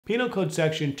Penal Code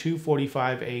Section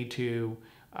 245A2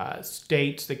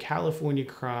 states the California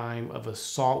crime of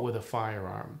assault with a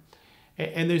firearm.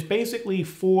 And there's basically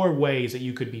 4 ways that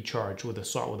you could be charged with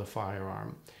assault with a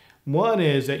firearm. One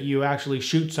is that you actually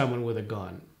shoot someone with a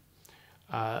gun.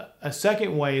 A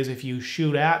second way is if you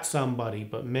shoot at somebody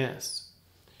but miss.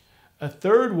 A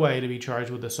third way to be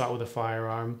charged with assault with a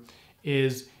firearm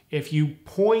is if you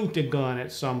point a gun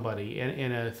at somebody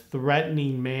in a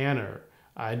threatening manner.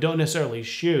 Don't necessarily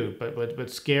shoot,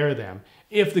 but scare them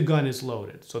if the gun is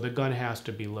loaded. So the gun has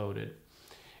to be loaded.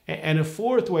 And a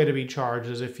fourth way to be charged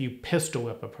is if you pistol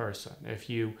whip a person.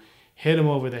 If you hit them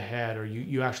over the head, or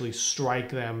you actually strike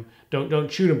them.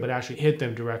 Don't shoot them, but actually hit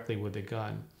them directly with the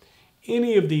gun.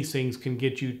 Any of these things can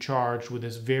get you charged with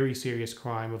this very serious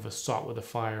crime of assault with a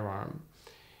firearm.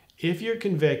 If you're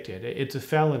convicted, it's a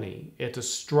felony. It's a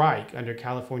strike under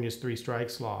California's 3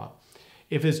 strikes law.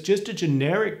 If it's just a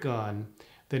generic gun,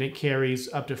 then it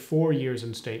carries up to 4 years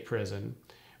in state prison.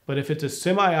 But if it's a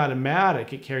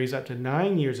semi-automatic, it carries up to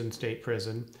 9 years in state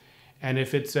prison. And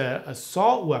if it's an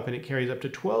assault weapon, it carries up to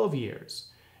 12 years.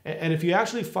 And if you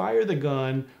actually fire the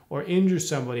gun or injure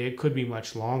somebody, it could be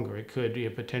much longer. It could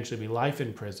potentially be life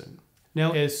in prison.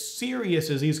 Now, as serious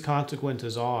as these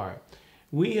consequences are,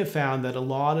 we have found that a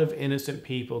lot of innocent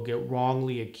people get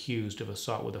wrongly accused of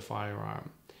assault with a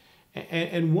firearm.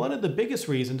 And one of the biggest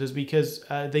reasons is because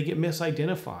they get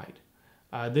misidentified.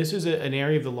 This is an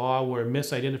area of the law where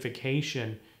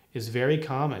misidentification is very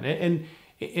common. And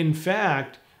in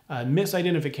fact,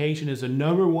 misidentification is the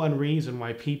 #1 reason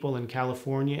why people in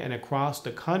California and across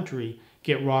the country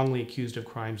get wrongly accused of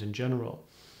crimes in general.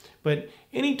 But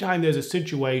anytime there's a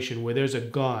situation where there's a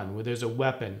gun, where there's a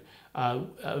weapon,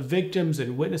 victims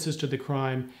and witnesses to the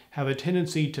crime have a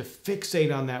tendency to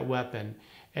fixate on that weapon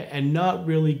and not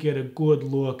really get a good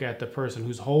look at the person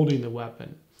who's holding the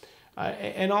weapon.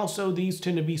 And also, these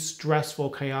tend to be stressful,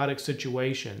 chaotic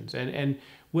situations, and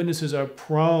witnesses are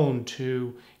prone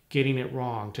to getting it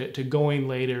wrong, to going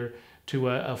later to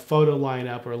a photo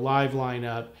lineup or a live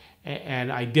lineup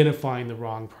and identifying the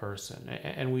wrong person.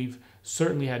 And we've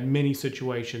certainly had many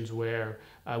situations where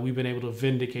we've been able to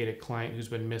vindicate a client who's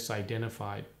been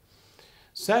misidentified.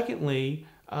 Secondly,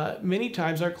 many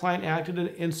times our client acted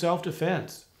in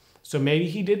self-defense. So maybe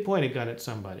he did point a gun at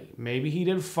somebody. Maybe he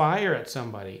did fire at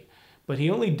somebody. But he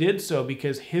only did so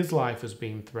because his life was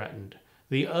being threatened.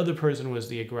 The other person was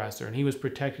the aggressor, and he was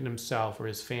protecting himself or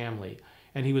his family,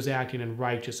 and he was acting in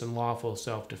righteous and lawful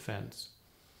self-defense.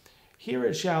 Here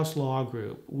at Schaus Law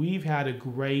Group, we've had a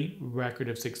great record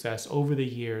of success over the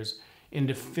years in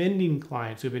defending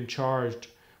clients who've been charged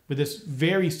with this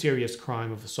very serious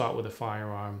crime of assault with a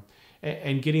firearm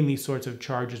and getting these sorts of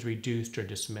charges reduced or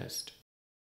dismissed.